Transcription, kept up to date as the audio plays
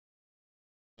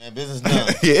Man, business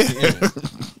done. Yeah.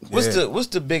 What's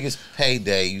the biggest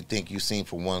payday you think you've seen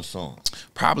for one song?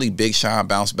 Probably Big Sean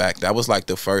Bounce Back. That was like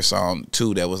the first song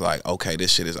too that was like, okay,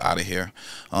 this shit is out of here.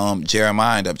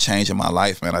 Jeremiah ended up changing my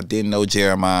life, man. I didn't know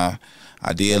Jeremiah.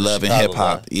 I did Love and Hip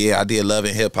Hop. Yeah, I did Love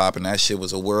and Hip Hop, and that shit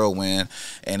was a whirlwind.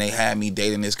 And they had me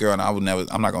dating this girl, and I'm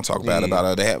not gonna talk bad about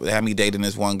her. They had me dating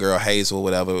this one girl, Hazel,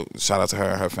 whatever. Shout out to her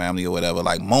and her family or whatever.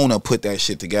 Like Mona put that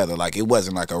shit together. Like it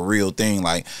wasn't like a real thing.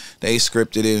 Like they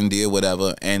scripted it and did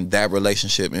whatever. And that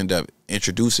relationship ended up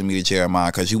introducing me to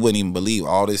Jeremiah, because you wouldn't even believe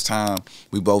all this time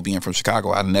we both being from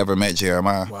Chicago, I never met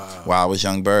Jeremiah while I was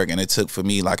Yung Berg. And it took for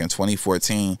me like in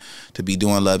 2014 to be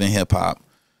doing Love and Hip Hop.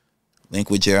 Link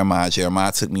with Jeremiah.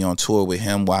 Jeremiah took me on tour with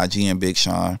him, YG, and Big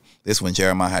Sean. This when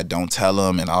Jeremiah had Don't Tell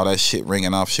Him and all that shit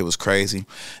ringing off. Shit was crazy.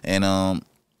 And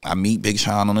I meet Big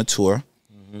Sean on a tour.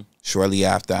 Shortly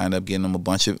after, I end up getting him a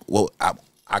bunch of,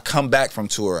 I come back from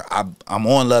tour. I'm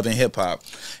on Love and Hip Hop,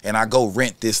 and I go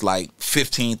rent this like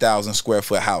 15,000 square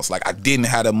foot house. Like I didn't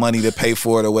have the money to pay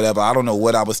for it or whatever. I don't know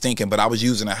what I was thinking, but I was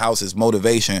using the house as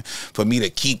motivation for me to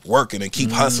keep working and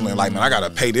keep hustling. Like, man, I gotta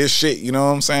pay this shit. You know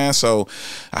what I'm saying? So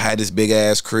I had this big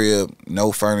ass crib,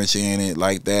 no furniture in it,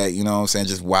 like that. You know what I'm saying?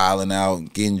 Just wilding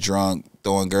out, getting drunk,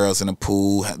 throwing girls in the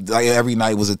pool. Like every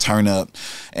night was a turn up,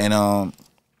 and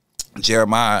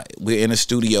Jeremiah, we're in a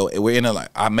studio. We're in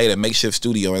I made a makeshift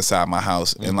studio inside my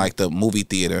house in like the movie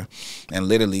theater, and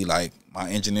literally like my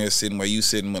engineer's sitting where you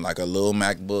sitting with like a little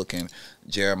MacBook, and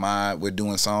Jeremiah, we're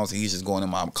doing songs, and he's just going in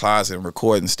my closet and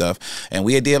recording stuff. And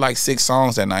we did like 6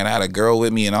 songs that night. I had a girl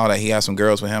with me and all that. He had some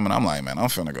girls with him, and I'm like, man, I'm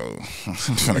finna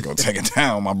go take it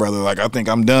down, my brother. Like I think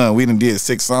I'm done. We done did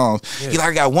 6 songs. Yeah. He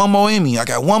like, I got one more in me. I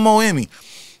got one more in me.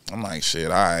 I'm like, shit,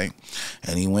 all right.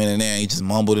 And he went in there and he just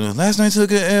mumbled, last night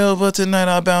took an L, but tonight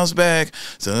I bounce back.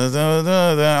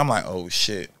 I'm like, oh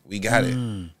shit, we got it.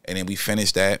 And then we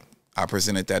finished that. I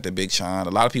presented that to Big Sean. A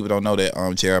lot of people don't know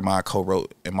that Jeremiah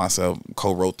co-wrote and myself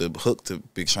co-wrote the hook to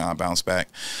Big Sean Bounce Back.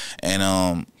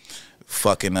 And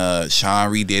fucking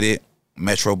Sean redid it.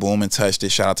 Metro Boomin touched it.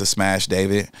 Shout out to Smash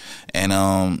David.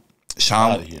 And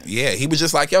Sean, yeah, he was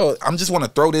just like, yo, I'm just want to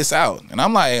throw this out. And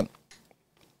I'm like,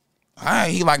 all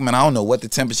right, he like, man, I don't know what the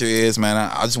temperature is, man.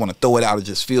 I just want to throw it out. It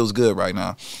just feels good right now.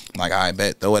 I'm like, all right,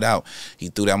 bet, throw it out. He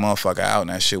threw that motherfucker out, and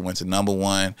that shit went to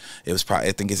 #1. It was probably,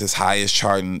 I think it's his highest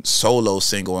charting solo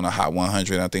single on the Hot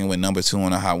 100. I think it went #2 on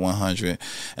the Hot 100.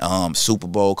 Super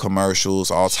Bowl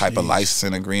commercials, all type of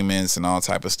licensing agreements and all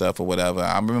type of stuff or whatever.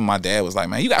 I remember my dad was like,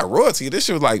 man, you got royalty. This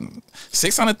shit was like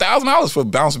 $600,000 for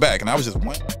Bounce Back, and I was just,